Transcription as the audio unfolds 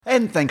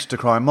And thanks to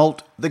Cryer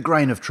Malt, the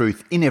grain of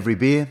truth in every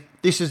beer,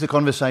 this is the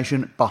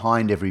conversation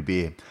behind every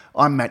beer.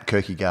 I'm Matt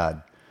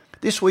Kierkegaard.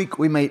 This week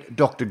we meet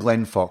Dr.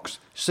 Glen Fox,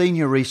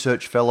 Senior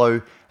Research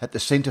Fellow at the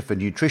Centre for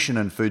Nutrition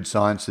and Food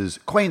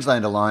Sciences,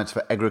 Queensland Alliance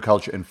for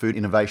Agriculture and Food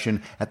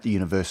Innovation at the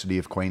University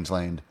of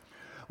Queensland.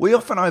 We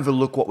often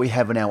overlook what we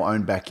have in our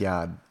own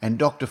backyard, and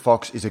Dr.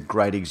 Fox is a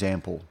great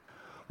example.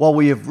 While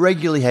we have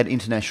regularly had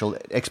international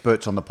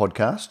experts on the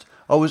podcast,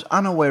 I was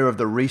unaware of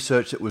the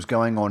research that was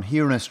going on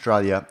here in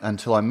Australia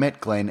until I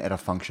met Glen at a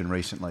function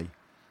recently.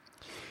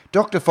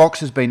 Dr. Fox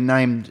has been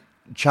named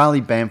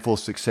Charlie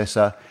Bamforth's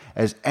successor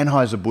as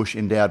Anheuser-Busch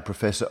Endowed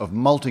Professor of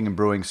Malting and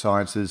Brewing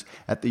Sciences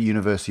at the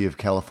University of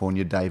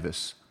California,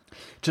 Davis.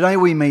 Today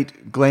we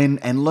meet Glen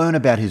and learn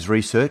about his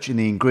research in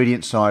the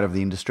ingredient side of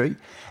the industry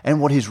and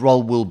what his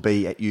role will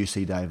be at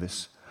UC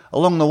Davis.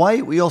 Along the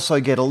way, we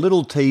also get a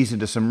little tease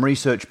into some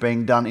research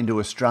being done into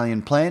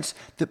Australian plants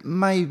that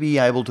may be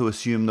able to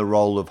assume the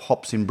role of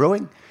hops in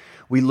brewing.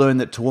 We learn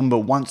that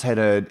Toowoomba once had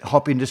a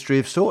hop industry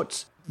of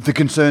sorts, the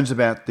concerns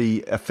about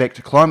the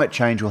effect climate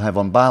change will have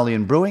on barley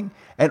and brewing,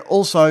 and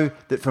also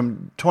that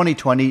from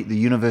 2020, the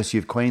University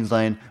of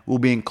Queensland will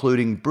be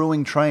including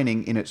brewing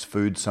training in its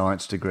food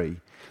science degree.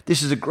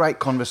 This is a great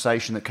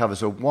conversation that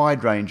covers a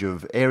wide range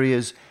of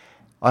areas.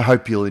 I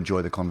hope you'll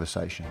enjoy the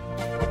conversation.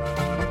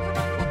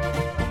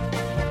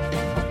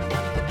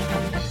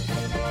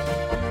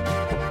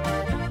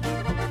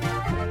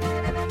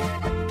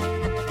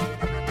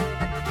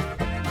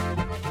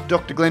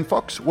 Dr. Glen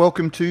Fox,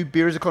 welcome to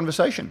Beer as a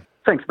Conversation.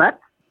 Thanks, Matt.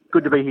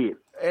 Good to be here.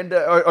 And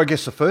I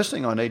guess the first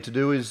thing I need to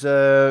do is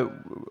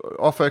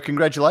offer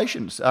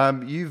congratulations.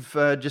 You've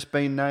just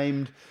been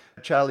named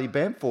Charlie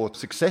Bamforth's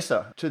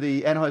successor to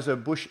the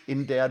Anheuser-Busch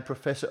Endowed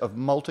Professor of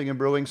Malting and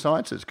Brewing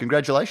Sciences.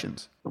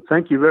 Congratulations. Well,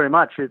 thank you very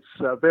much. It's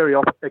very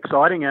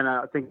exciting, and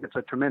I think it's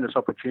a tremendous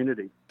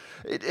opportunity.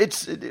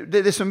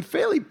 There's some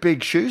fairly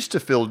big shoes to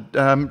fill.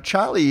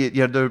 Charlie,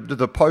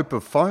 the Pope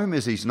of Foam,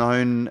 as he's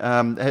known,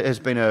 has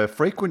been a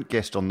frequent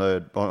guest on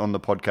the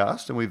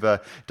podcast, and we've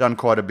done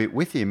quite a bit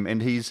with him.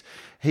 And he's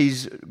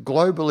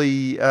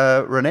globally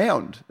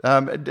renowned.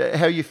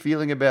 How are you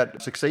feeling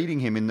about succeeding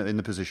him in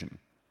the position?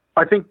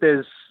 I think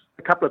there's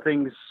a couple of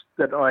things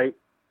that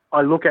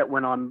I look at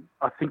when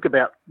I think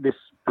about this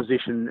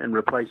position and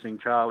replacing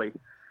Charlie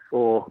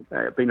or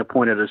being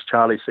appointed as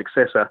Charlie's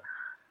successor.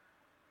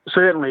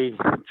 Certainly,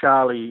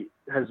 Charlie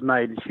has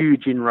made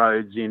huge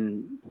inroads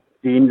in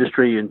the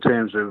industry in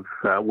terms of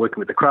working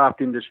with the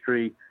craft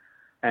industry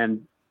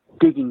and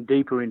digging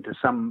deeper into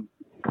some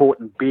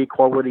important beer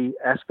quality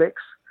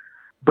aspects.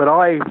 But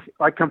I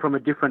come from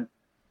a different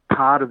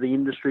part of the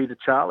industry to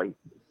Charlie.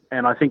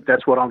 And I think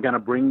that's what I'm going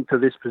to bring to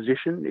this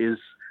position is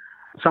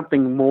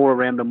something more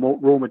around the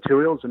raw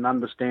materials and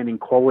understanding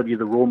quality of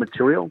the raw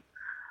material.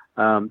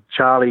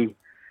 Charlie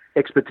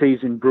expertise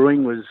in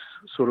brewing was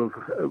sort of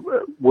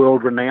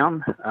world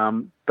renowned,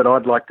 but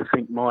I'd like to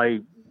think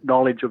my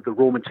knowledge of the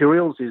raw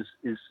materials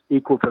is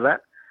equal to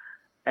that.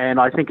 And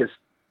I think it's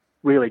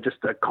really just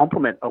a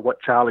complement of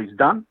what Charlie's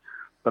done,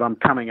 but I'm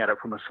coming at it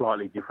from a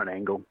slightly different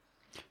angle.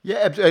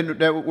 Yeah, and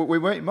now we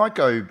might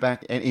go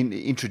back and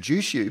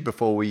introduce you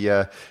before we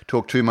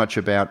talk too much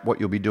about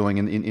what you'll be doing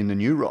in the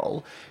new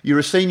role. You're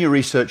a Senior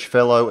Research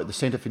Fellow at the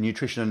Centre for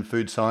Nutrition and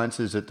Food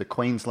Sciences at the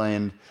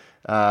Queensland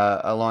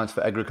Alliance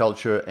for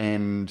Agriculture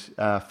and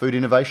Food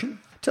Innovation.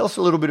 Tell us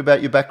a little bit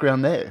about your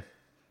background there.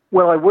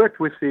 Well, I worked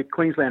with the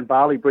Queensland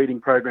barley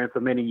breeding program for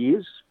many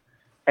years,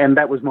 and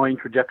that was my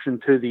introduction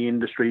to the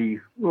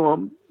industry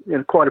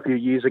quite a few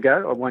years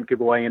ago. I won't give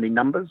away any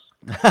numbers.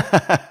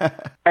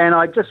 And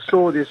I just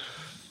saw this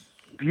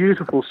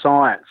beautiful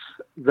science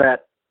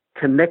that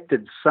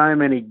connected so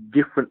many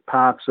different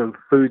parts of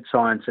food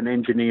science and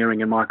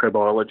engineering and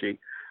microbiology.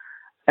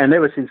 And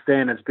ever since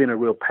then, it's been a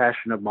real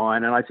passion of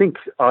mine. And I think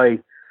I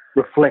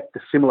reflect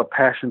a similar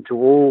passion to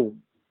all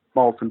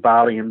malt and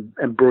barley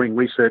and brewing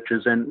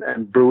researchers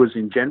and brewers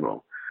in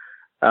general.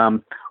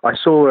 I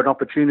saw an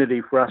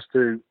opportunity for us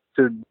to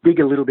dig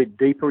a little bit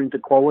deeper into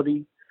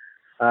quality.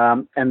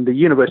 And the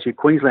University of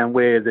Queensland,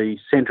 where the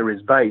centre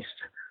is based,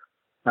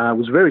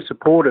 was very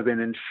supportive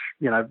in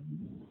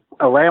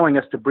allowing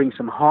us to bring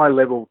some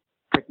high-level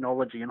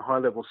technology and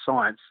high-level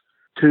science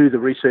to the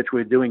research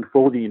we're doing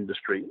for the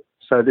industry.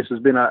 So this has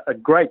been a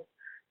great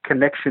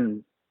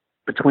connection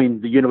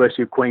between the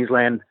University of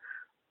Queensland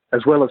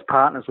as well as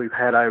partners we've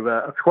had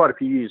over quite a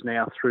few years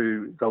now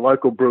through the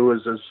local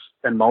brewers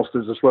and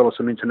maltsters, as well as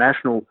some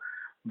international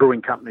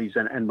brewing companies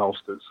and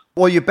maltsters.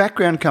 Well, your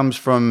background comes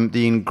from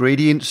the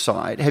ingredient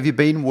side. Have you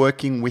been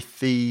working with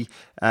the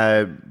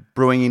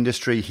brewing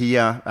industry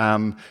here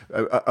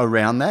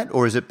around that,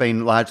 or has it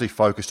been largely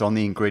focused on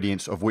the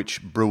ingredients of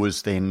which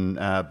brewers then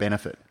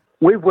benefit?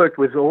 We've worked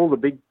with all the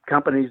big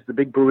companies, the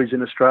big breweries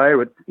in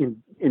Australia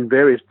in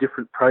various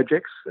different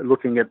projects,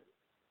 looking at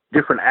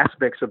different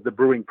aspects of the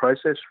brewing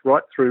process,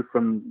 right through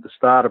from the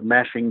start of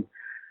mashing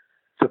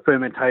to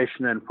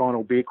fermentation and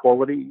final beer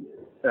quality.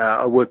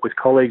 I work with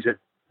colleagues at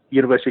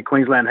University of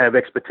Queensland have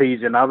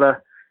expertise in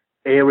other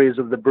areas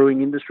of the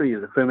brewing industry,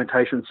 either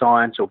fermentation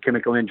science or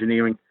chemical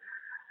engineering.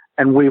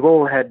 And we've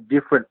all had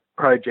different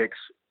projects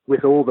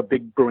with all the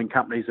big brewing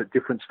companies at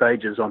different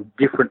stages on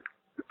different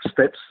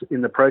steps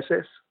in the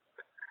process.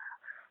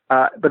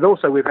 But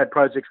also we've had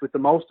projects with the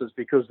maltsters,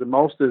 because the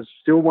maltsters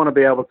still want to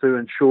be able to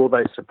ensure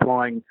they're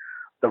supplying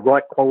the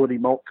right quality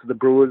malt to the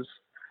brewers.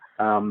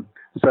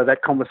 So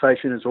that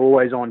conversation is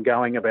always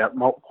ongoing about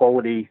malt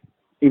quality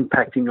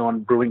impacting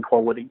on brewing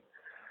quality.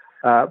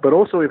 But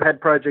also we've had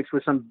projects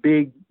with some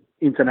big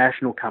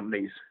international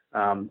companies.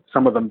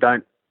 Some of them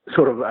don't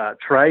sort of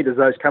trade as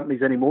those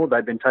companies anymore.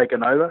 They've been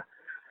taken over.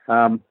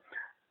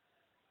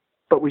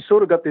 But we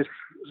sort of got this,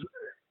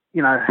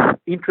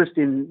 interest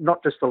in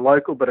not just a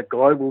local but a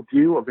global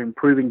view of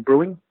improving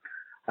brewing.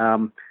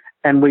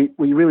 And we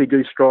really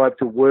do strive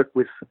to work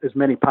with as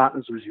many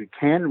partners as we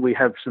can. We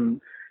have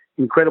some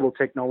incredible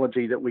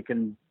technology that we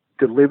can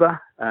deliver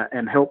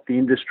and help the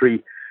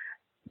industry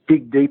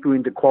dig deeper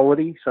into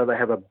quality, so they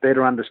have a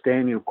better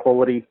understanding of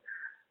quality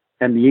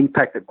and the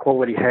impact that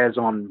quality has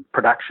on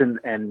production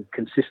and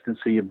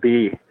consistency of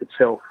beer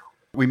itself.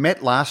 We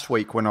met last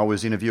week when I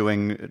was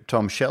interviewing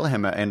Tom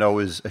Shellhammer, and I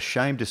was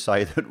ashamed to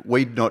say that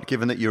we'd not,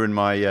 given that you're in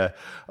my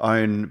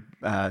own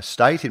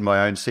state, in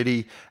my own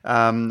city,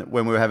 when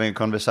we were having a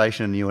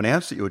conversation and you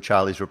announced that you were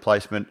Charlie's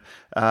replacement,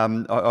 I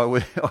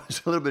was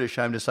a little bit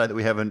ashamed to say that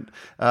we haven't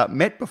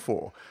met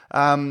before.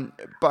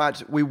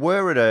 But we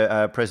were at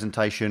a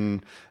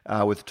presentation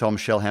with Tom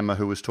Shellhammer,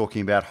 who was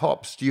talking about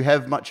hops. Do you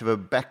have much of a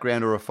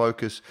background or a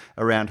focus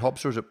around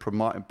hops, or is it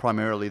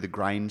primarily the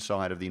grain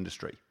side of the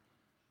industry?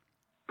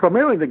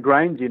 Primarily the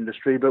grains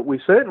industry, but we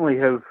certainly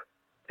have,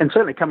 and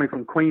certainly coming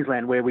from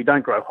Queensland where we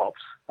don't grow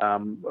hops,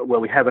 where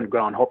we haven't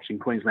grown hops in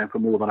Queensland for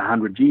more than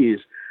 100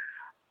 years.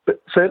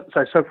 But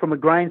so from a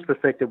grains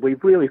perspective,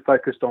 we've really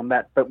focused on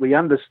that, but we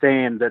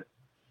understand that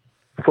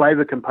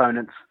flavour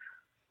components,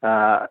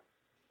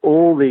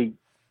 all the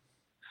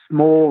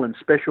small and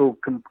special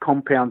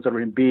compounds that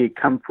are in beer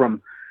come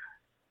from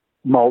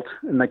malt,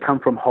 and they come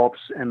from hops,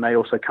 and they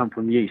also come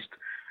from yeast.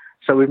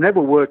 So we've never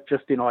worked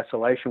just in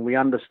isolation. We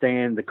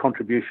understand the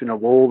contribution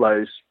of all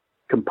those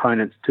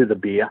components to the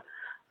beer.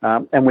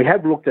 And we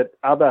have looked at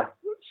other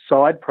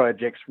side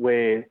projects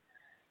where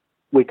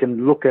we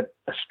can look at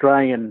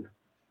Australian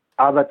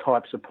other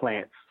types of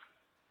plants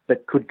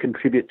that could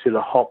contribute to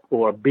the hop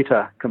or a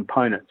bitter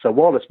component. So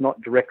while it's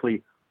not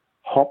directly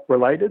hop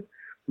related,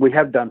 we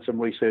have done some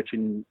research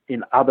in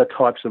other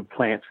types of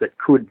plants that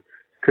could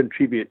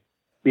contribute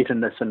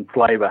bitterness and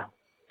flavour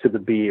to the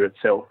beer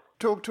itself.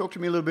 Talk to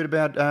me a little bit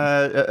about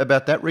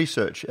that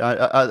research.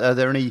 Are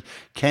there any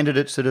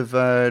candidates that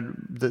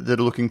are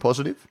looking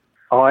positive?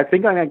 Oh, I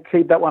think I'm going to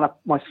keep that one up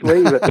my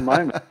sleeve at the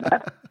moment.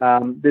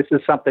 This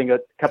is something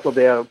that a couple of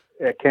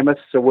our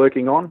chemists are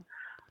working on,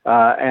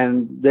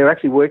 and they're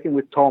actually working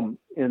with Tom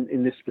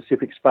in this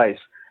specific space.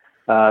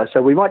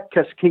 So we might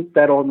just keep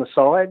that on the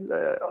side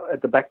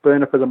at the back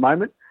burner for the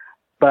moment.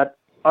 But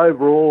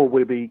overall,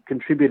 we'll be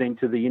contributing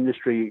to the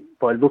industry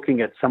by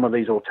looking at some of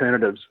these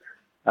alternatives.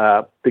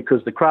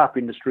 Because the craft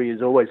industry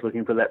is always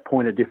looking for that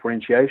point of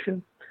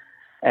differentiation,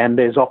 and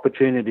there's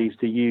opportunities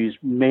to use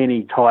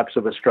many types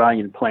of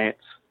Australian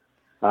plants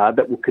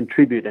that will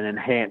contribute and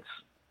enhance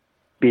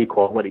beer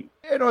quality.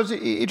 And I was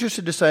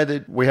interested to say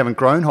that we haven't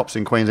grown hops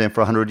in Queensland for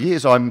 100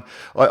 years.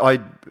 I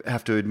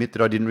have to admit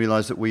that I didn't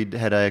realise that we'd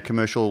had a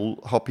commercial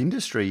hop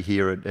industry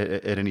here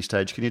at any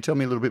stage. Can you tell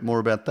me a little bit more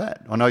about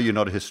that? I know you're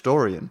not a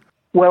historian.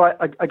 Well,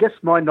 I guess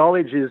my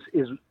knowledge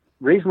is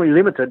reasonably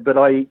limited, but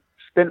I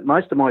spent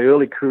most of my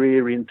early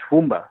career in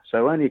Toowoomba,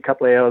 so only a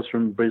couple of hours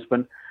from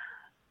Brisbane.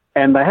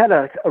 And they had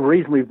a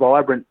reasonably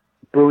vibrant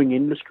brewing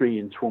industry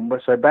in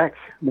Toowoomba. So back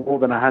more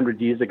than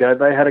 100 years ago,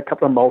 they had a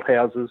couple of malt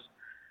houses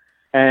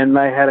and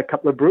they had a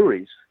couple of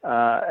breweries.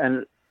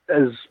 And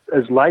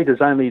as late as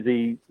only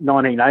the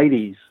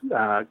 1980s,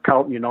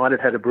 Carlton United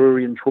had a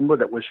brewery in Toowoomba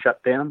that was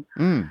shut down.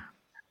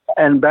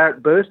 And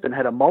Barrett Burston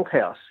had a malt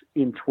house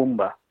in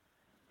Toowoomba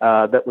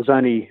that was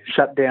only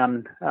shut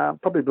down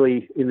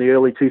probably in the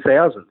early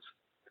 2000s.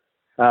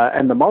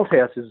 And the malt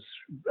house is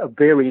a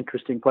very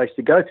interesting place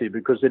to go to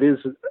because it is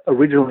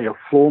originally a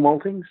floor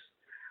maltings,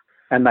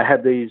 and they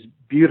have these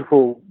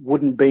beautiful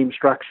wooden beam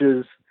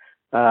structures.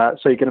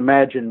 So you can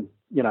imagine,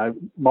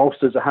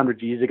 maltsters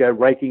 100 years ago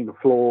raking the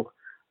floor.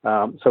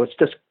 So it's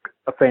just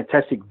a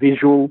fantastic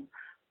visual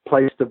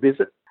place to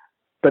visit.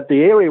 But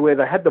the area where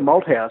they had the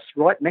malt house,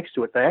 right next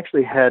to it, they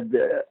actually had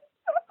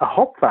a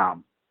hop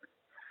farm.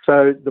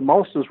 So the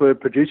maltsters were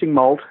producing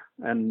malt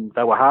and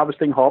they were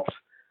harvesting hops,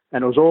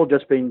 and it was all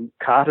just being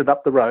carted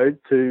up the road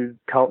to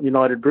Carlton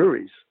United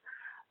breweries.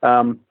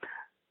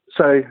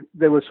 So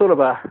there was sort of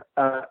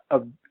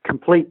a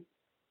complete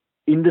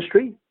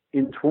industry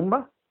in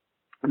Toowoomba.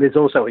 And there's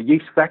also a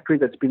yeast factory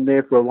that's been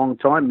there for a long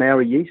time,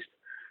 Maori yeast.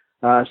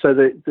 So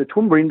the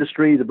Toowoomba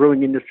industry, the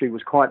brewing industry,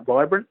 was quite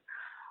vibrant.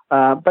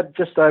 But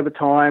just over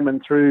time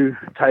and through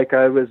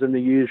takeovers and the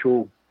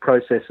usual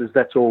processes,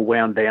 that's all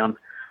wound down.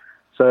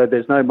 So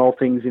there's no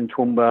maltings in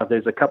Toowoomba.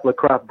 There's a couple of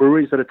craft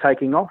breweries that are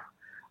taking off.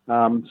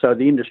 So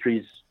the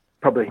industry's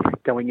probably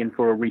going in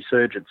for a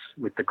resurgence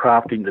with the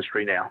craft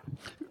industry now.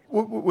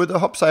 Were the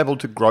hops able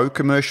to grow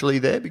commercially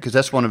there? Because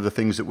that's one of the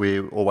things that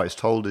we're always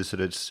told is that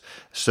it's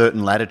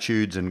certain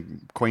latitudes,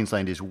 and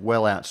Queensland is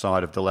well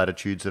outside of the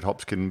latitudes that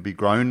hops can be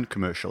grown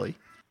commercially.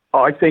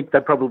 I think they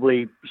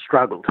probably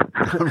struggled.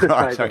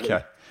 Right,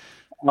 okay.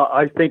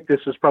 I think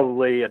this was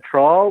probably a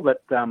trial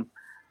that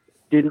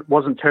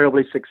wasn't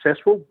terribly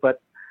successful,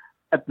 but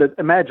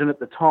imagine at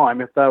the time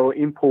if they were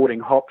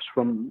importing hops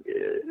from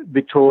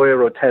Victoria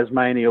or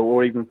Tasmania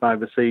or even from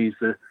overseas,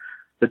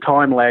 the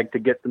time lag to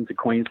get them to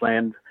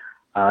Queensland,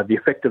 the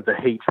effect of the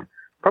heat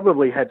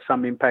probably had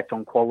some impact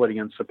on quality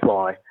and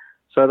supply.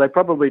 So they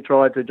probably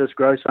tried to just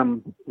grow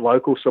some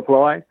local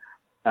supply,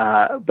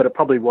 but it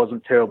probably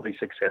wasn't terribly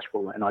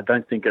successful, and I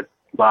don't think it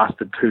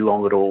lasted too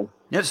long at all.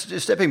 Yes,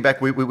 stepping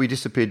back, we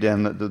disappeared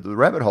down the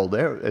rabbit hole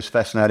there, as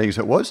fascinating as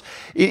it was.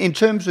 In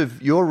terms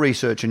of your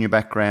research and your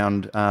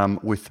background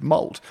with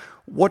malt,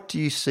 what do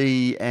you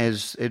see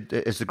as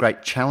the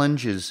great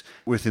challenges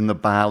within the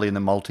barley and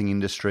the malting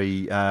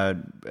industry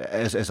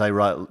as they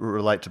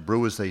relate to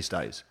brewers these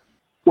days?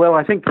 Well,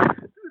 I think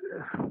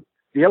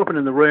the elephant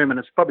in the room, and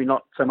it's probably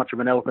not so much of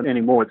an elephant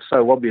anymore, it's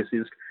so obvious,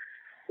 is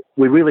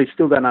we really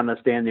still don't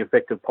understand the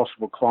effect of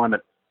possible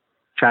climate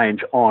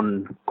change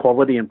on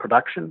quality and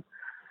production.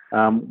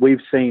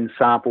 We've seen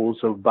samples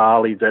of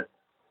barley that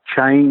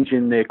change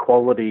in their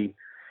quality,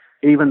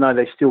 even though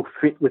they still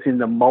fit within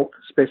the malt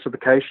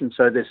specification.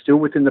 So they're still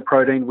within the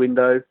protein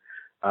window.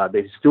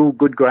 They're still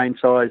good grain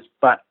size,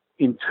 but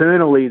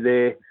internally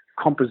their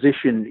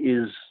composition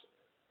is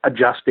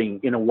adjusting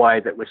in a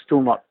way that we're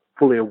still not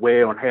fully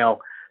aware on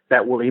how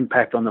that will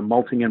impact on the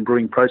malting and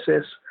brewing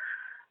process.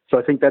 So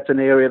I think that's an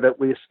area that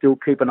we still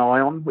keep an eye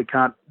on. We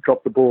can't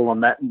drop the ball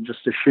on that and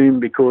just assume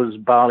because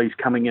barley's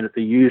coming in at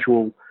the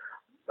usual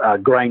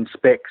grain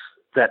specs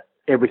that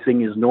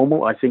everything is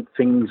normal. I think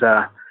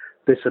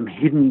there's some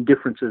hidden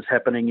differences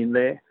happening in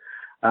there.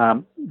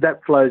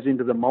 That flows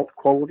into the malt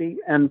quality.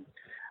 And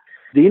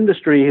the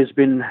industry has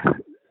been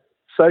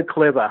so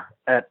clever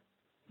at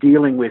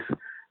dealing with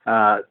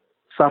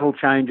subtle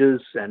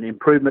changes and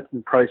improvement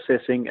in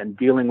processing and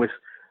dealing with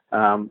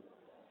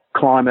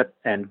climate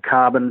and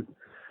carbon,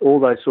 all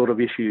those sort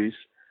of issues.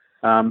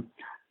 And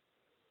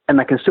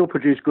they can still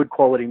produce good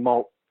quality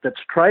malt that's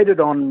traded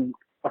on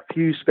a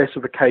few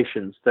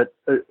specifications that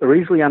are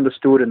easily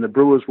understood, and the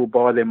brewers will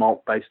buy their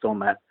malt based on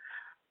that.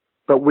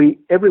 But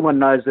everyone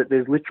knows that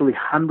there's literally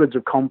hundreds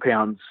of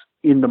compounds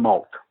in the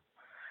malt,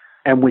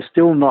 and we're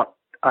still not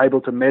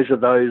able to measure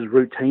those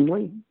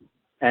routinely.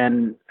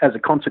 And as a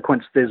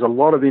consequence, there's a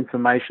lot of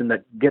information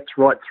that gets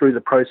right through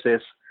the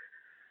process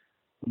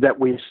that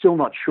we're still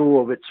not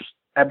sure of its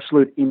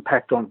absolute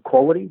impact on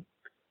quality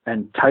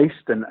and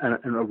taste and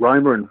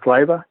aroma and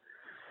flavour.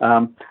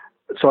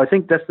 So I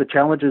think that's the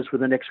challenges for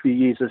the next few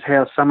years, is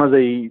how some of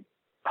the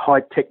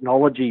high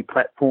technology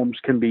platforms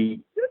can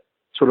be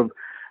sort of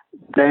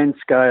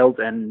downscaled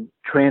and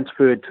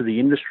transferred to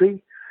the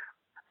industry.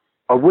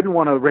 I wouldn't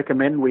want to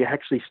recommend we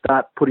actually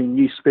start putting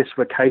new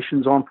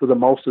specifications on for the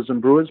maltsters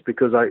and brewers,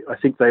 because I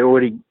think they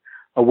already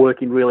are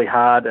working really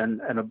hard and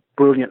are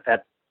brilliant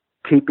at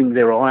keeping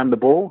their eye on the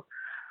ball.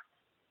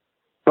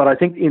 But I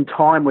think in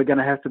time we're going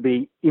to have to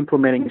be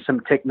implementing some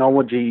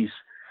technologies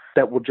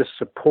that will just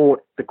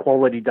support the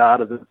quality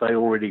data that they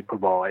already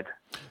provide.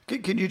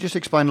 Can you just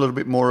explain a little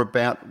bit more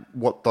about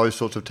what those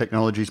sorts of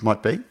technologies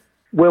might be?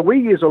 Well, we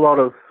use a lot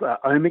of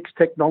omics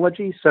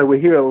technology. So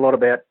we hear a lot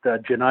about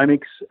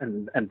genomics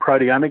and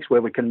proteomics,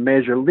 where we can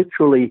measure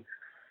literally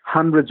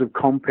hundreds of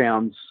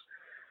compounds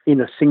in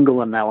a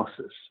single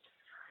analysis.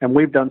 And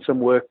we've done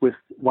some work with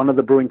one of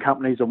the brewing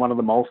companies and one of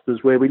the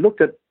maltsters where we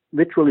looked at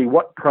literally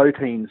what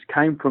proteins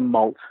came from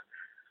malt,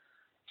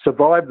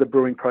 survived the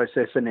brewing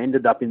process and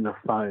ended up in the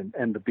foam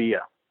and the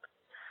beer.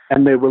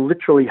 And there were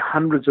literally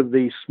hundreds of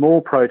these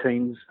small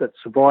proteins that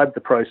survived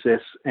the process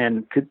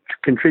and could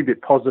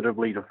contribute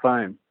positively to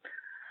foam.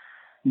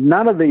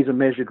 None of these are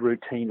measured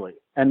routinely.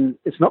 And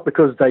it's not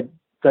because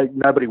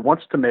nobody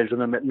wants to measure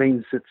them. It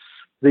means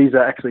these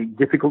are actually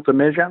difficult to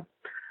measure.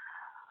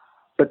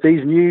 But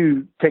these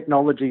new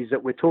technologies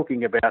that we're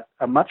talking about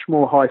are much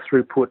more high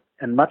throughput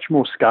and much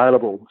more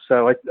scalable.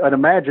 So I'd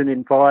imagine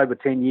in 5 or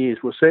 10 years,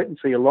 we'll certainly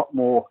see a lot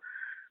more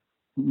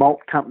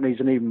malt companies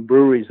and even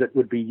breweries that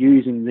would be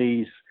using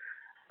these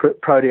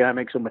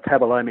proteomics or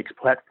metabolomics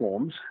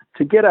platforms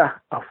to get a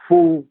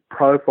full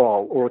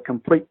profile or a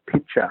complete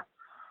picture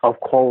of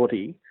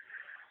quality,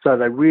 so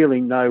they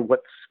really know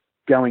what's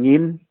going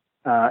in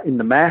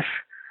the mash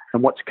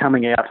and what's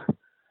coming out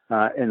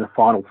in the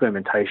final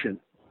fermentation.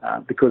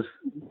 Because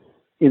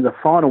in the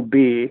final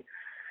beer,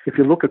 if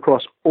you look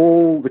across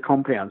all the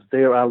compounds,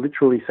 there are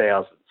literally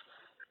thousands.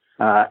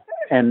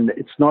 And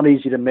it's not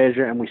easy to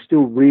measure, and we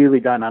still really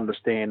don't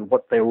understand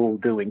what they're all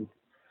doing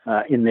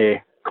in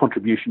their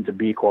contribution to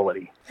beer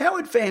quality. How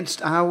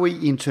advanced are we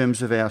in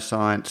terms of our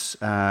science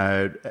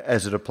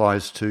as it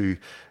applies to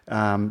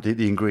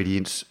the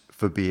ingredients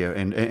for beer?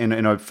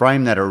 And I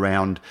frame that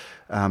around,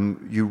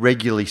 you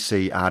regularly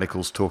see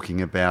articles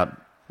talking about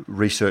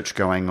research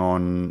going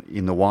on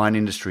in the wine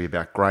industry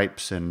about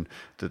grapes and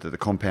the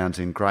compounds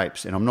in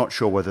grapes, and I'm not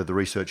sure whether the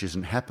research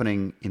isn't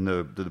happening in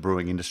the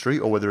brewing industry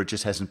or whether it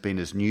just hasn't been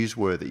as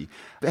newsworthy.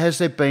 Has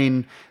there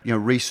been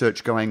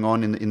research going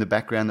on in the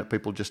background that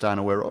people just aren't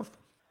aware of?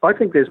 I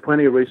think there's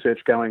plenty of research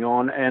going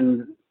on,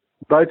 and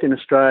both in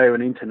Australia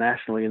and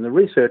internationally, and the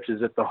research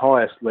is at the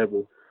highest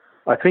level.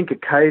 I think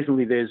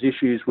occasionally there's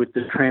issues with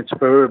the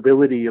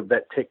transferability of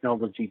that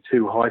technology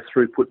to high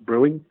throughput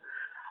brewing.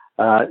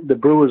 The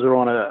brewers are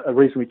on a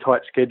reasonably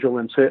tight schedule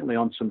and certainly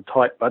on some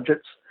tight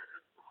budgets.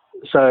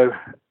 So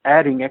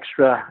adding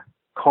extra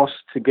costs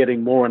to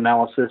getting more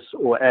analysis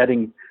or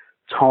adding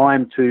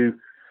time to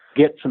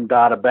get some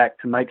data back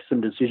to make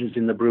some decisions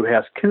in the brew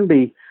house can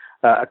be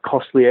a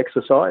costly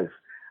exercise.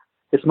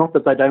 It's not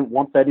that they don't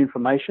want that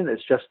information,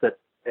 it's just that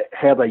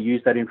how they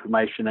use that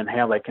information and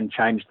how they can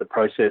change the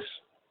process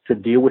to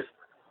deal with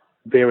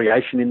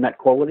variation in that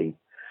quality.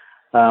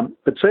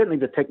 But certainly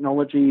the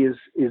technology is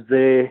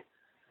there.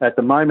 At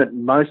the moment,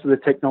 most of the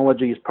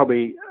technology is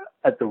probably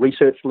at the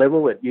research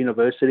level at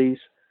universities.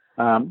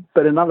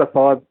 But another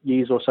 5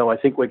 years or so, I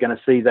think we're going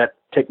to see that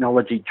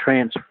technology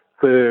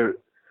transfer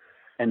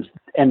and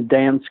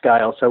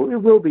downscale. So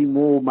it will be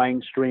more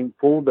mainstream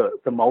for the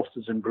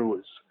maltsters and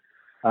brewers.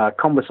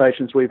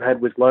 Conversations we've had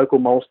with local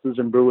maltsters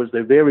and brewers,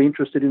 they're very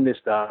interested in this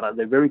data.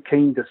 They're very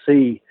keen to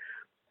see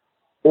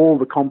all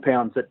the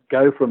compounds that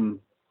go from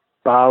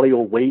barley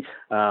or wheat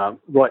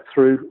right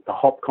through the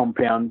hop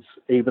compounds,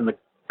 even the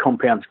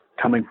compounds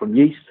coming from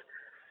yeast,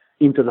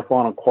 into the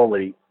final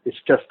quality.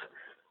 It's just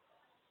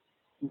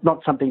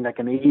not something they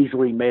can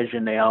easily measure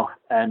now,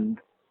 and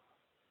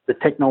the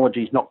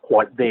technology is not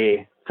quite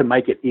there to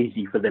make it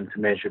easy for them to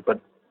measure. But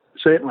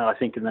certainly I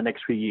think in the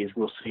next few years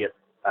we'll see it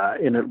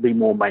and it'll be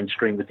more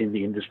mainstream within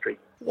the industry.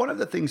 One of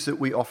the things that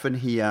we often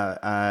hear,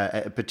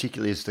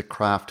 particularly as the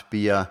craft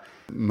beer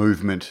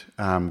movement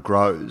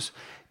grows,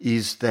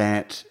 is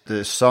that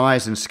the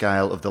size and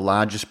scale of the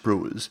largest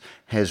brewers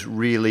has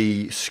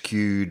really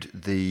skewed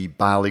the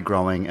barley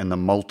growing and the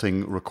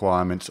malting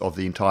requirements of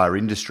the entire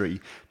industry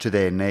to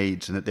their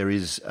needs, and that there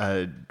is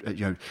a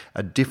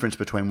difference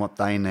between what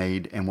they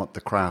need and what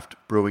the craft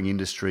brewing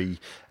industry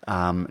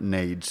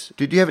needs.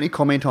 Do you have any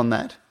comment on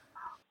that?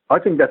 I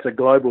think that's a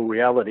global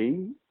reality,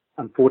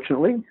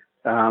 unfortunately,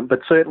 but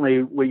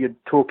certainly where you're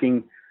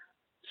talking,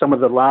 some of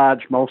the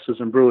large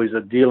maltsters and breweries are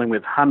dealing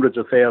with hundreds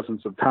of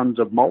thousands of tonnes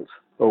of malt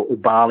or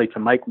barley to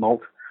make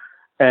malt,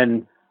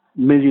 and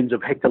millions of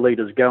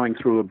hectolitres going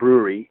through a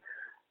brewery.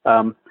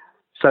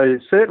 So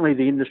certainly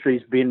the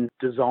industry's been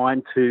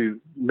designed to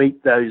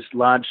meet those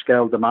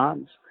large-scale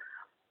demands.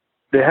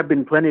 There have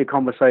been plenty of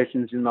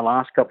conversations in the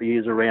last couple of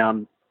years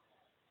around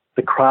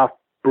the craft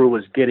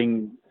brewers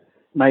getting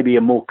maybe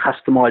a more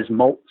customised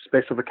malt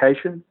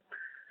specification,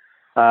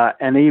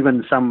 and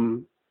even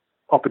some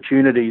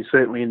opportunities,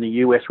 certainly in the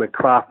US, where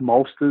craft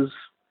maltsters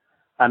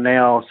are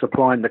now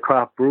supplying the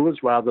craft brewers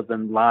rather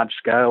than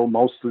large-scale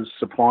maltsters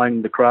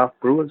supplying the craft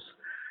brewers.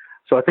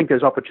 So I think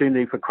there's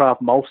opportunity for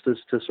craft maltsters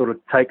to sort of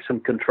take some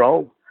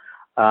control.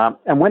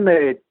 And when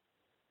they're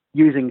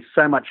using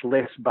so much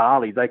less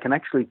barley, they can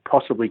actually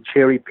possibly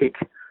cherry-pick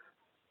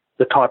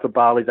the type of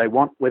barley they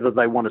want, whether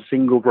they want a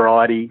single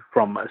variety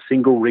from a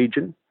single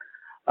region,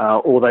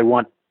 or they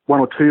want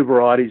one or two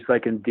varieties they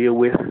can deal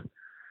with.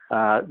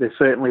 There's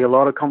certainly a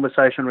lot of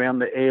conversation around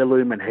the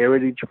heirloom and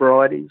heritage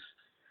varieties.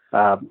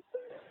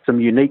 Some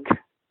unique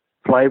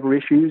flavour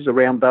issues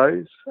around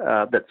those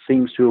that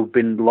seems to have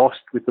been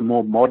lost with the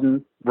more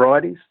modern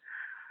varieties.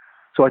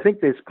 So I think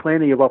there's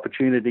plenty of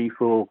opportunity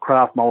for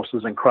craft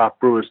maltsters and craft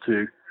brewers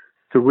to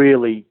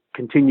really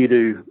continue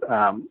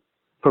to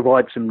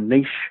provide some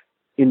niche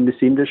in this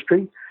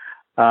industry.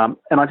 And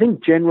I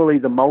think generally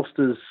the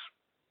maltsters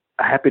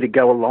are happy to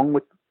go along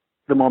with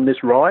them on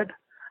this ride.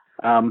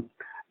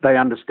 They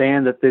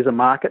understand that there's a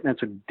market, and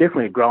it's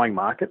definitely a growing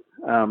market.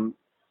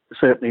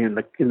 Certainly in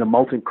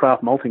the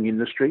craft malting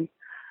industry,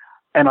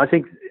 and I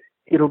think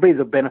it'll be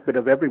the benefit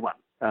of everyone.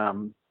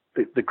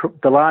 The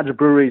larger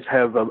breweries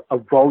have a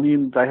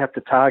volume they have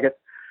to target,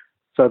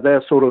 so they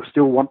sort of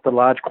still want the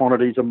large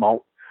quantities of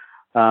malt.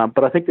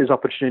 But I think there's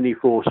opportunity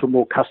for some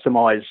more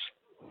customised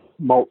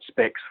malt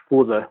specs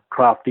for the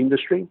craft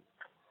industry.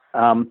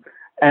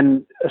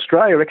 And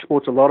Australia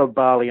exports a lot of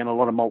barley and a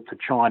lot of malt to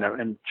China,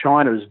 and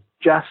China is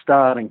just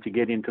starting to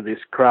get into this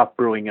craft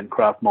brewing and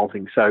craft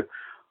malting. So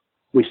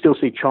we still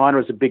see China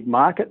as a big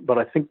market, but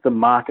I think the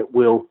market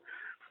will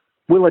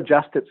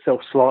adjust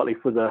itself slightly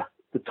for the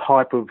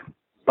type of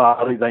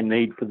barley they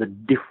need for the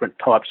different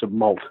types of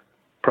malt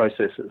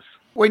processes.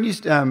 When you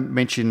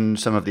mentioned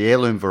some of the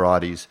heirloom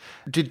varieties,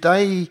 did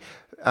they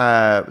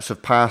sort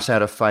of pass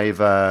out of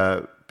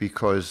favour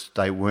because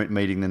they weren't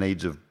meeting the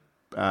needs of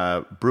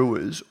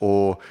brewers,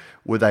 or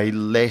were they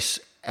less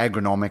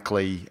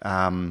agronomically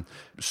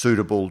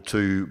suitable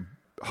to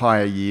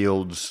higher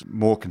yields,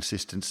 more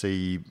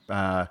consistency,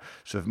 sort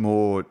of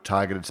more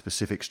targeted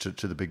specifics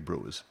to the big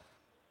brewers?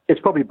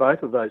 It's probably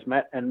both of those,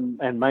 Matt,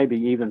 and maybe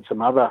even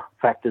some other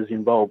factors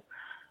involved.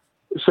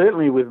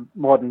 Certainly with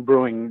modern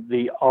brewing,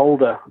 the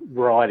older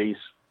varieties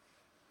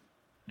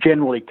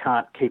generally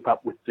can't keep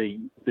up with the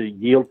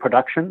yield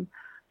production.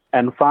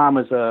 And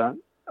farmers are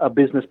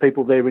business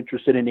people. They're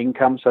interested in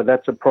income, so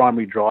that's a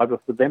primary driver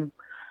for them.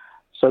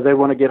 So they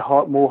want to get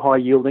more high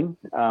yielding,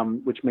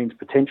 which means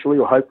potentially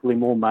or hopefully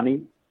more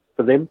money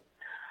for them.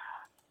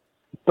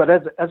 But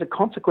as a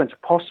consequence,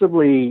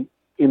 possibly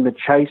in the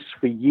chase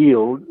for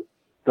yield,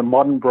 the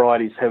modern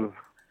varieties have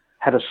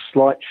had a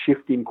slight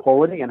shift in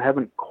quality and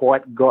haven't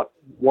quite got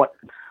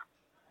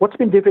what's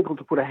been difficult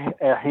to put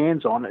our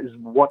hands on is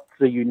what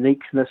the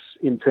uniqueness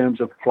in terms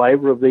of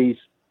flavour of these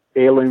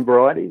heirloom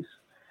varieties.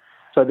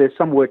 So there's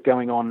some work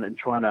going on in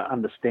trying to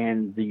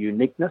understand the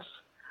uniqueness.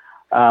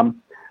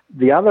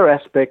 The other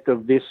aspect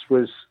of this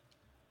was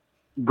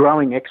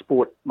growing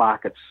export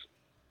markets,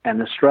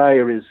 and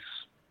Australia is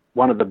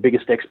one of the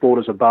biggest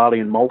exporters of barley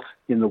and malt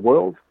in the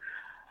world.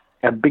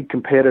 Our big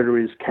competitor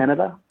is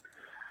Canada,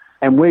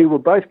 and we were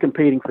both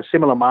competing for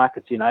similar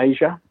markets in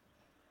Asia,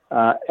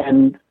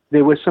 and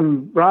there were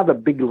some rather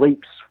big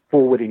leaps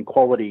forward in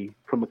quality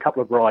from a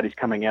couple of varieties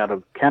coming out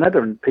of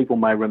Canada, and people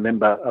may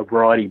remember a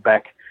variety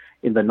back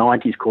in the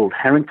 90s called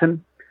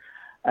Harrington,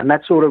 and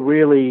that sort of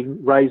really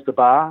raised the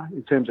bar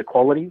in terms of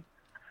quality.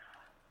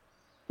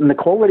 And the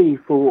quality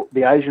for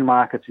the Asian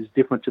markets is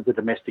different to the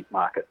domestic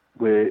market.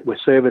 We're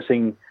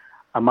servicing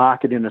a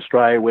market in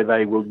Australia where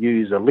they will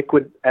use a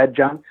liquid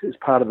adjunct as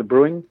part of the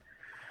brewing.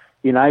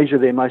 In Asia,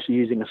 they're mostly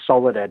using a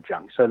solid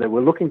adjunct. So they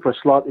were looking for a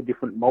slightly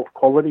different malt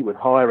quality with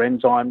higher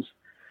enzymes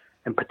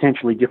and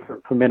potentially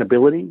different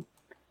fermentability.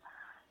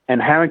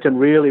 And Harrington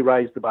really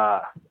raised the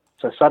bar.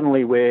 So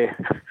suddenly we're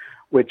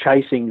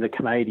chasing the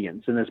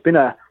Canadians. And there's been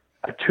a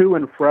to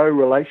and fro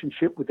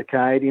relationship with the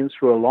Canadians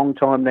for a long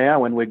time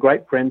now, and we're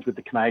great friends with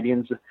the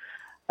Canadians,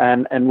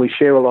 and we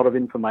share a lot of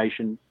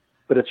information.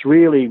 But it's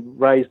really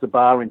raised the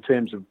bar in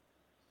terms of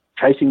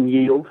chasing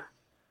yield,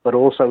 but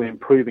also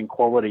improving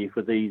quality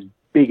for these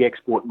big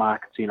export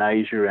markets in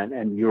Asia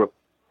and Europe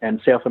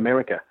and South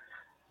America.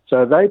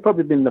 So they've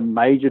probably been the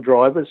major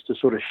drivers to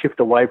sort of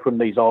shift away from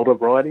these older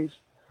varieties.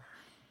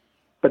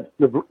 But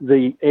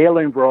the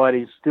heirloom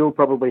varieties still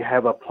probably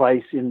have a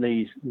place in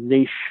these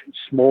niche,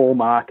 small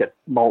market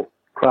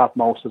craft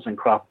maltsters and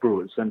craft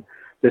brewers. And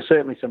there's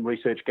certainly some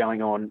research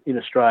going on in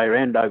Australia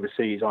and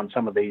overseas on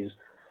some of these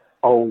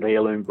old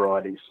heirloom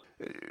varieties.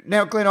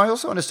 Now, Glenn, I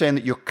also understand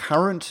that your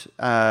current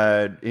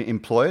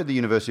employer, the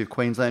University of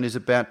Queensland, is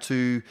about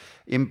to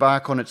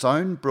embark on its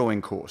own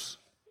brewing course.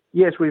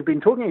 Yes, we've been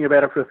talking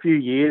about it for a few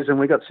years and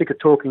we got sick of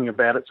talking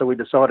about it, so we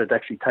decided to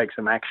actually take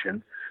some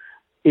action.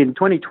 In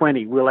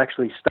 2020, we'll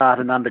actually start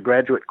an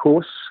undergraduate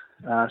course.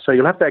 So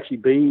you'll have to actually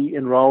be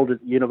enrolled at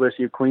the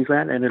University of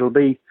Queensland, and it'll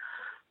be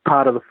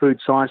part of the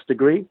food science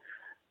degree.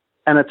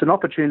 And it's an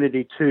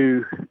opportunity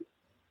to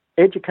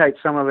educate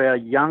some of our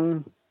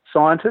young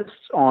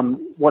scientists on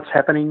what's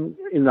happening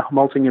in the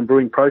malting and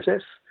brewing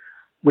process,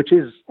 which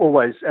is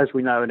always, as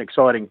we know, an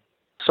exciting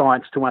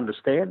science to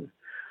understand.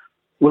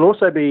 We'll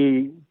also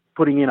be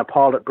putting in a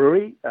pilot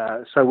brewery,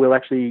 so we'll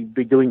actually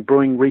be doing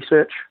brewing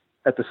research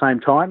at the same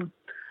time.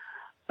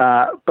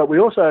 But we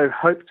also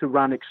hope to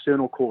run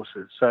external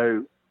courses.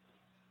 So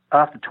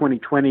after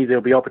 2020,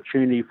 there'll be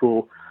opportunity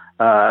for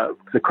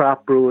the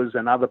craft brewers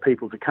and other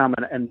people to come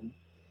and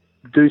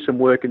do some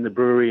work in the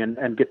brewery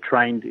and get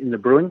trained in the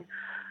brewing.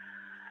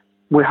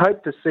 We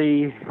hope to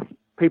see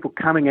people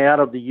coming out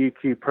of the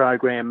UQ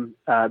program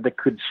that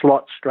could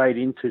slot straight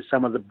into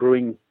some of the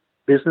brewing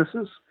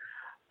businesses.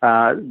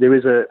 There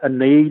is a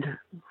need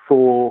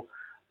for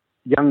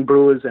young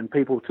brewers and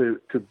people to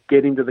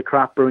get into the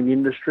craft brewing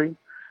industry.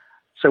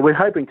 So we're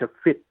hoping to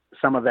fit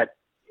some of that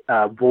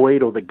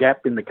void or the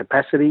gap in the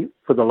capacity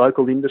for the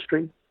local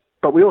industry.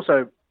 But we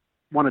also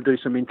want to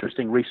do some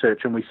interesting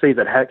research, and we see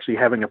that actually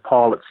having a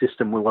pilot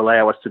system will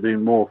allow us to do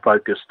more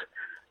focused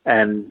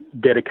and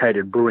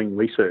dedicated brewing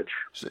research.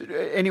 So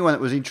anyone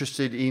that was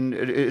interested in,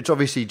 it's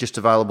obviously just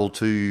available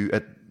to,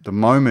 at the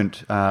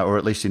moment, or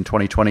at least in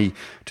 2020,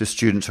 to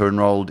students who are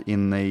enrolled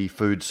in the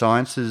food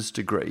sciences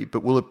degree,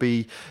 but will it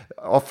be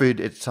offered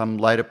at some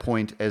later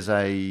point as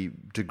a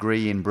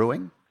degree in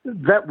brewing?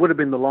 That would have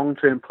been the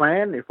long-term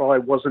plan if I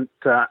wasn't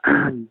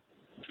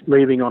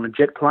leaving on a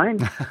jet plane.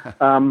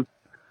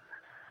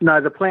 No,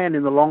 the plan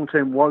in the long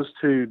term was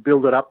to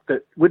build it up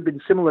that would have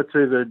been similar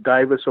to the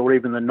Davis or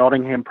even the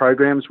Nottingham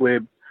programs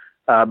where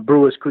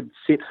brewers could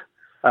sit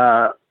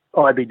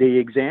IBD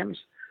exams.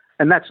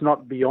 And that's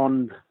not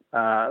beyond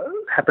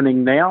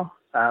happening now.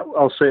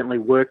 I'll certainly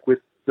work with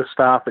the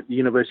staff at the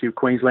University of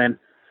Queensland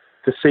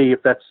to see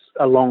if that's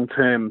a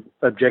long-term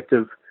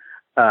objective.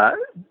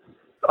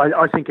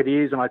 I think it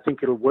is, and I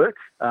think it'll work.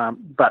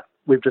 But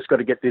we've just got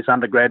to get this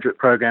undergraduate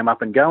program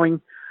up and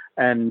going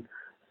and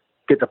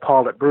get the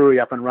pilot brewery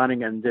up and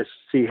running and just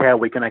see how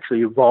we can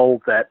actually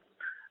evolve that.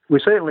 We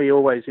certainly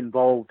always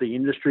involve the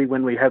industry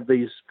when we have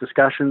these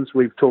discussions.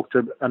 We've talked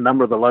to a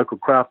number of the local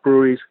craft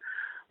breweries.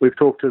 We've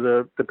talked to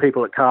the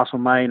people at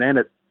Castlemaine and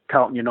at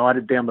Carlton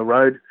United down the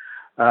road.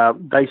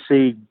 They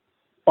see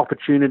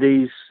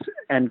opportunities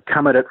and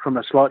come at it from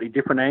a slightly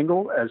different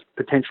angle as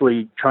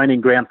potentially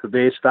training ground for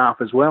their staff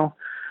as well.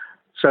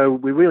 So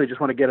we really just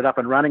want to get it up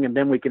and running, and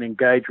then we can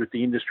engage with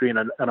the industry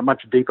on a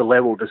much deeper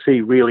level to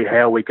see really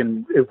how we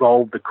can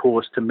evolve the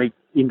course to meet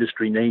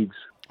industry needs.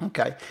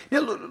 Okay.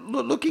 Now,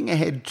 looking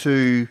ahead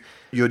to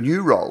your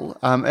new role,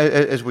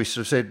 as we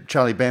sort of said,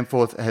 Charlie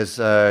Bamforth has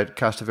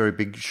cast a very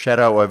big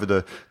shadow over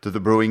the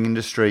brewing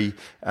industry.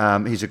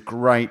 He's a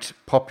great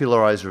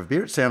populariser of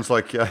beer. It sounds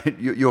like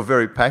you're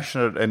very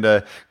passionate and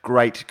a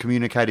great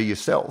communicator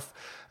yourself.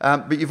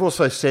 But you've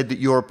also said that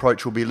your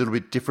approach will be a little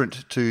bit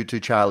different to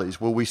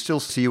Charlie's. Will we still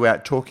see you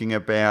out talking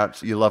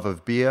about your love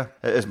of beer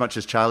as much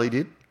as Charlie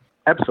did?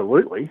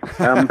 Absolutely.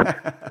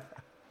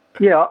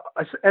 Yeah,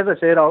 as I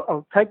said,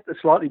 I'll take the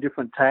slightly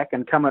different tack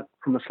and come at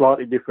from a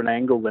slightly different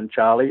angle than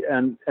Charlie.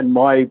 And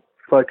my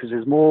focus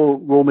is more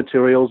raw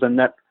materials and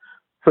that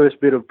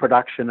first bit of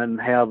production and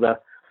how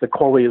the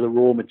quality of the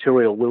raw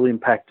material will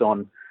impact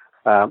on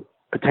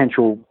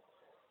potential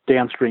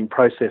downstream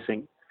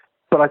processing.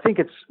 But I think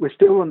we're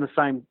still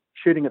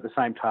shooting at the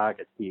same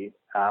target here.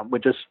 We're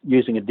just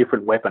using a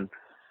different weapon.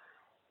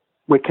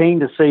 We're keen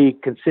to see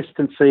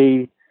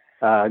consistency,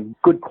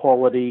 good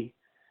quality,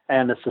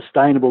 and a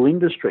sustainable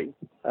industry.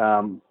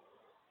 Everyone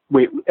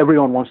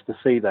wants to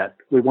see that.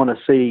 We want to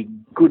see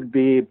good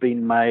beer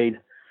being made,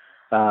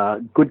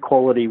 good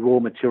quality raw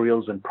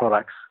materials and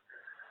products.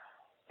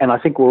 And I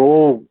think we're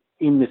all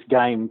in this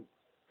game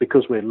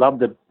because we love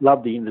the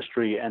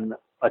industry, and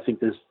I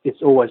think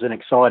it's always an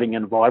exciting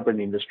and vibrant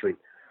industry.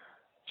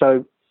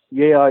 So,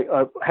 yeah,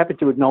 I'm happy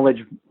to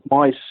acknowledge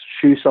my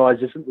shoe size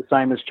isn't the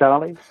same as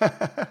Charlie.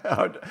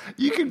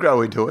 You can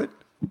grow into it.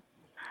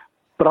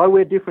 But I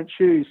wear different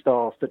shoe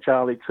styles to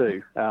Charlie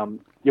too.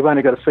 You've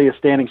only got to see us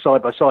standing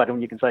side by side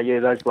and you can say, yeah,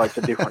 those blokes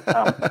are different.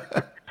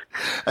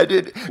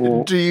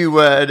 Do you?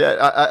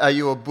 Are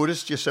you a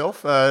Buddhist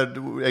yourself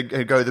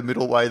and go the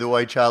middle way the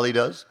way Charlie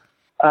does?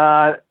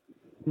 No,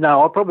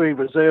 I'll probably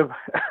reserve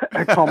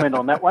a comment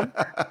on that one.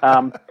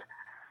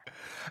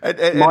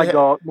 My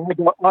God,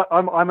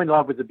 I'm in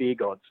love with the beer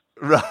gods.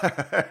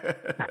 Right.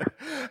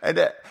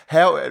 And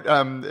how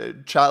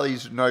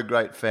Charlie's no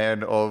great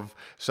fan of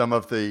some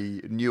of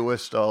the newer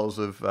styles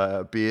of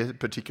beer,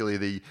 particularly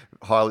the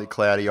highly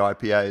cloudy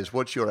IPAs.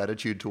 What's your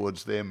attitude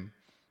towards them?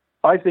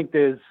 I think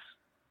there's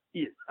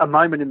a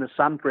moment in the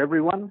sun for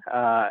everyone,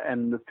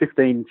 and the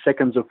 15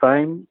 seconds of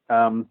fame.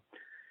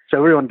 So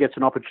everyone gets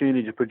an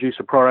opportunity to produce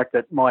a product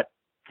that might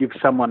give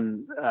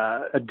someone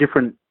a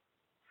different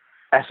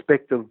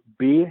aspect of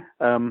beer.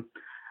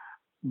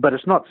 But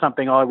it's not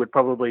something I would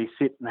probably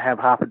sit and have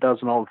half a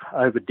dozen of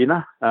over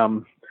dinner.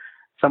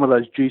 Some of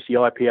those juicy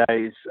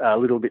IPAs are a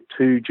little bit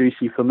too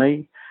juicy for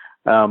me.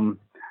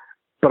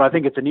 But I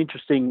think it's an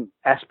interesting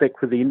aspect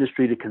for the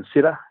industry to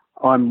consider.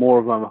 I'm more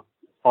of an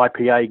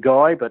IPA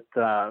guy, but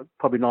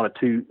probably not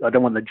I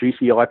don't want the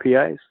juicy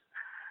IPAs.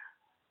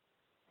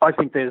 I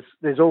think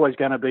there's always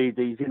going to be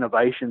these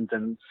innovations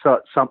and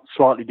some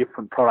slightly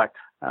different product.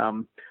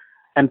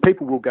 And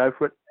people will go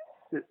for it.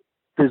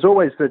 There's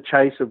always the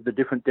chase of the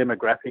different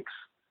demographics,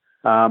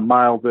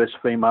 male versus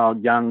female,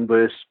 young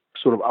versus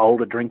sort of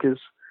older drinkers.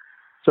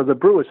 So the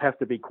brewers have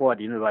to be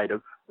quite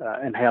innovative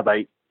in how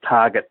they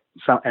target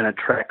and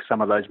attract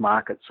some of those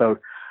markets. So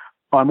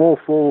I'm all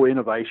for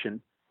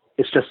innovation.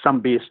 It's just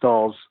some beer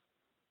styles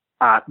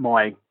aren't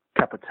my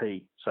cup of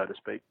tea, so to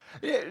speak.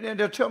 Yeah,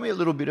 now tell me a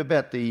little bit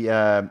about the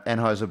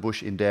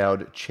Anheuser-Busch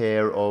endowed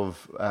chair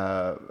of,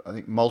 I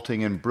think,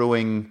 malting and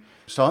brewing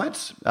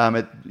science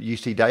at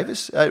UC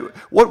Davis.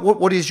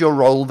 What is your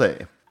role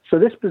there? So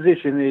this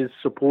position is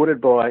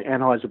supported by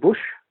Anheuser-Busch,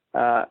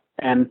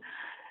 and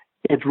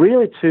it's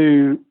really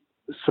to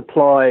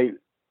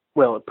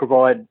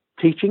provide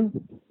teaching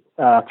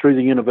through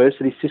the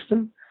university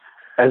system,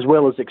 as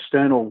well as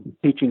external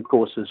teaching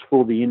courses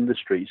for the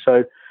industry.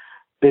 So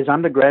there's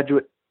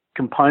undergraduate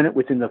component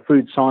within the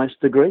food science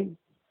degree.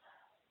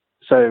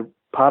 So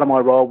part of my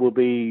role will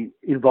be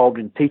involved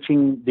in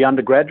teaching the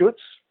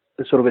undergraduates.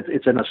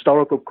 It's an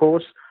historical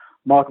course.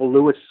 Michael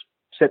Lewis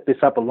set this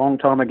up a long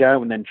time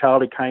ago, and then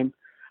Charlie came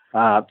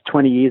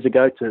 20 years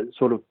ago to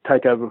sort of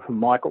take over from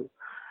Michael.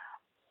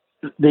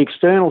 The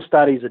external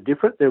studies are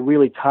different. They're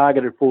really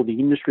targeted for the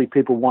industry,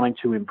 people wanting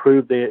to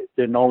improve their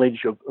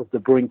knowledge of the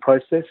brewing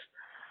process.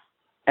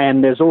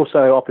 And there's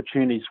also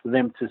opportunities for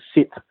them to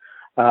sit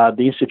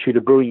the Institute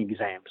of Brewing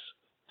exams.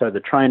 So the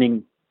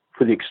training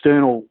for the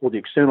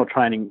external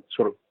training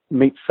sort of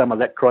meets some of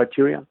that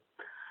criteria.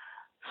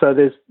 So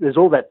there's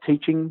all that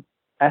teaching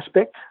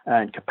aspect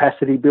and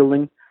capacity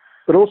building,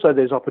 but also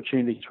there's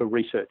opportunities for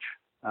research.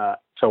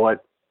 So I'm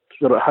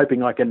sort of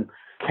hoping I can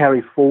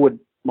carry forward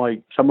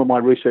some of my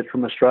research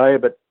from Australia,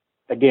 but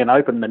again,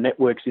 open the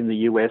networks in the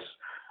US,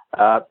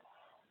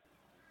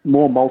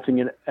 more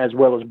malting as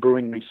well as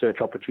brewing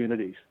research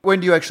opportunities. When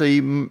do you actually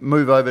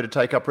move over to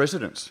take up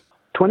residence?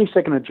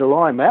 22nd of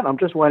July, Matt. I'm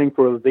just waiting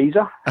for a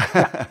visa.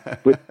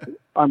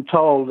 I'm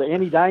told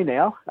any day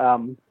now.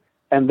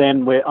 And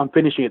then I'm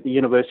finishing at the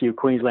University of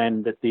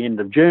Queensland at the end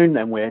of June,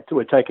 and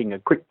we're taking a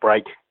quick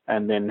break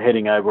and then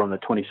heading over on the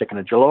 22nd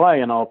of July,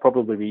 and I'll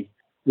probably be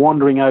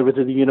wandering over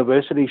to the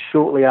university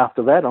shortly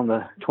after that on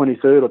the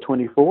 23rd or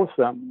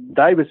 24th.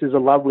 Davis is a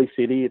lovely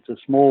city. It's a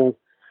small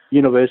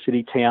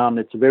university town.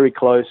 It's very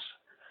close.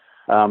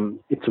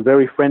 It's a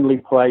very friendly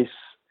place.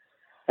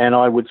 And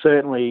I would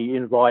certainly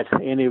invite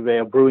any of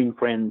our brewing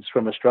friends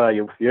from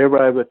Australia, if you're ever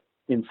over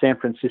in San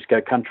Francisco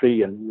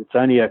country and it's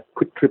only a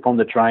quick trip on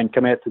the train,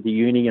 come out to the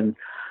uni and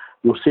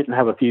we'll sit and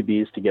have a few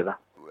beers together.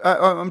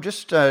 I'm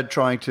just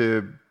trying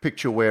to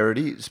picture where it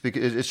is,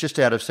 because it's just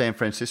out of San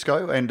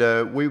Francisco,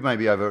 and we may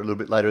be over a little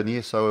bit later in the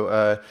year,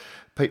 so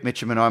Pete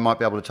Mitchum and I might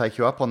be able to take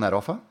you up on that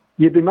offer.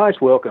 You'd be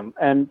most welcome.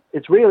 And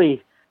it's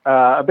really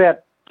about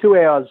 2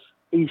 hours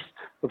east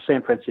of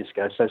San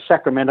Francisco. So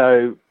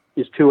Sacramento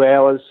is 2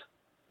 hours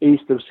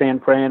east of San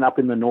Fran, up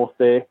in the north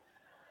there.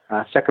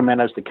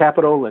 Sacramento's the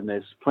capital, and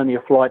there's plenty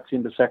of flights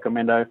into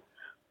Sacramento.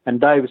 And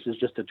Davis is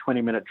just a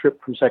 20-minute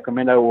trip from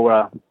Sacramento,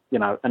 or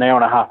an hour and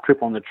a half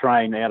trip on the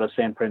train out of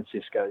San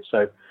Francisco.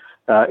 So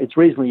it's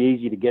reasonably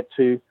easy to get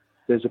to.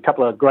 There's a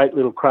couple of great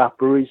little craft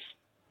breweries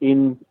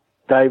in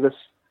Davis.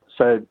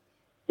 So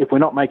if we're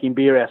not making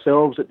beer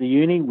ourselves at the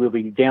uni, we'll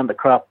be down the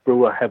craft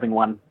brewer having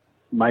one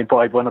made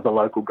by one of the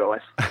local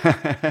guys.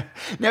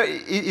 Now,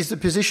 is the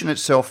position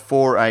itself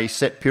for a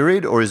set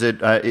period, or is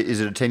it a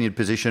tenured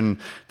position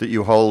that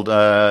you hold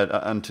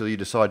until you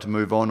decide to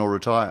move on or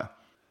retire?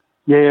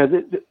 Yeah,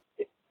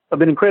 I've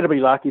been incredibly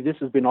lucky. This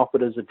has been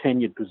offered as a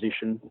tenured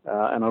position,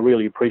 and I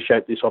really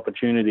appreciate this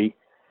opportunity.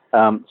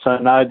 So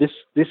no,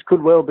 this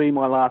could well be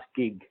my last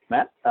gig,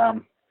 Matt.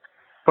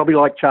 Probably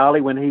like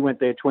Charlie when he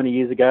went there 20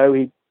 years ago,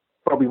 he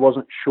probably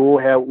wasn't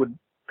sure how it would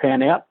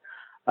pan out.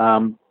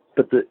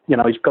 But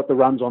he's got the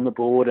runs on the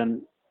board,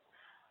 and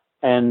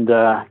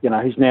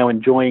he's now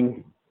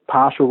enjoying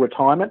partial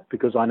retirement,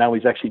 because I know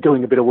he's actually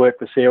doing a bit of work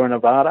for Sierra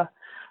Nevada.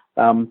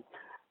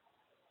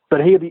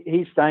 But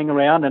he's staying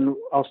around, and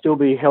I'll still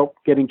be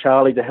getting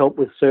Charlie to help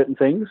with certain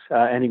things,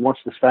 and he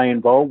wants to stay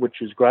involved,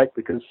 which is great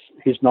because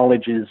his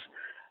knowledge is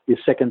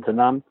second to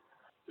none.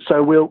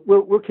 So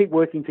we'll keep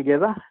working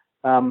together,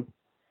 and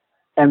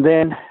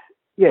then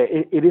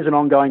it is an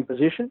ongoing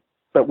position,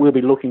 but we'll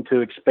be looking to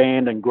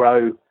expand and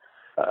grow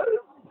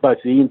both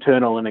the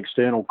internal and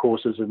external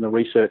courses and the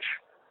research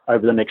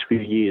over the next few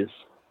years.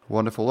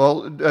 Wonderful.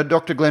 Well,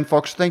 Dr. Glen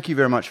Fox, thank you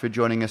very much for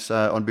joining us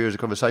on Beer as a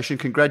Conversation.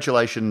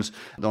 Congratulations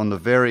on the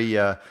very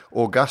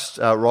august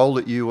role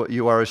that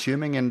you are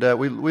assuming, and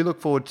we look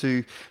forward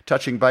to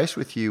touching base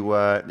with you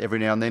every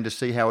now and then to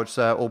see how it's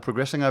all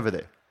progressing over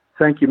there.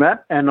 Thank you,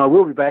 Matt. And I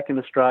will be back in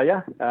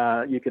Australia.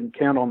 You can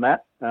count on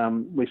that.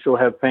 We still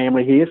have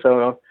family here,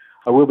 so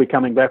I will be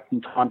coming back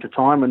from time to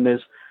time, and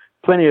there's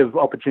plenty of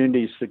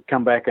opportunities to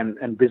come back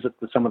and visit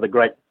some of the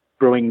great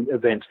brewing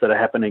events that are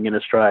happening in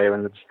Australia,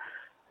 and it's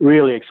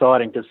really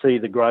exciting to see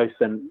the growth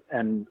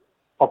and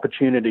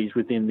opportunities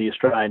within the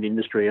Australian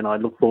industry, and I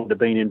look forward to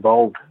being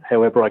involved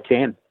however I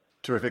can.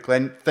 Terrific,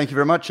 Glenn. Thank you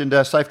very much, and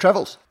safe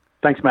travels.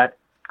 Thanks, Matt.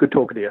 Good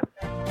talking to you.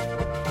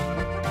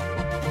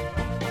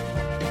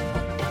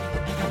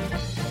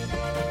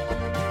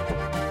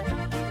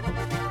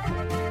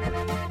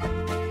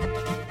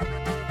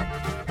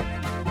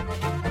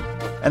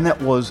 And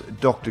that was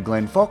Dr.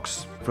 Glen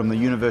Fox from the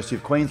University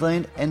of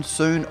Queensland and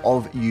soon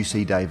of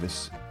UC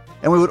Davis.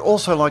 And we would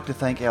also like to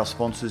thank our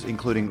sponsors,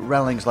 including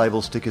Rallings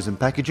Label Stickers and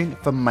Packaging,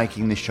 for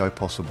making this show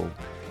possible.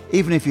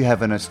 Even if you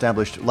have an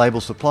established label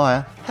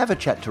supplier, have a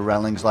chat to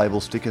Rallings Label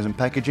Stickers and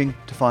Packaging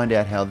to find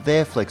out how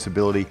their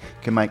flexibility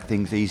can make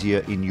things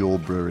easier in your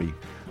brewery.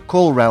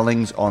 Call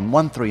Rallings on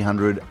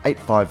 1300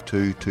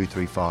 852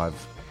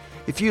 235.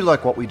 If you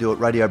like what we do at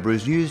Radio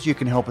Brews News, you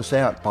can help us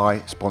out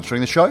by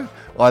sponsoring the show,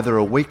 either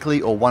a weekly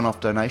or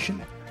one-off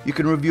donation. You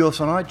can review us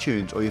on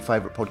iTunes or your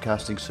favourite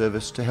podcasting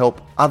service to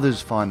help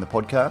others find the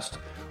podcast,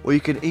 or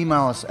you can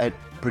email us at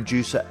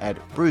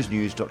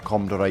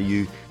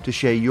producer@brewsnews.com.au to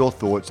share your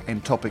thoughts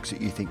and topics that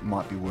you think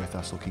might be worth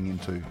us looking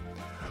into.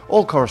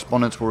 All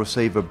correspondents will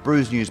receive a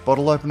Brews News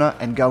bottle opener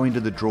and go into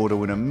the draw to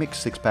win a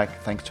mixed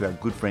six-pack thanks to our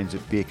good friends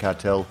at Beer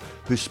Cartel,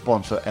 who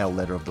sponsor our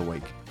Letter of the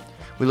Week.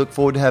 We look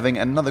forward to having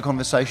another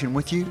conversation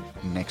with you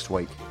next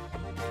week.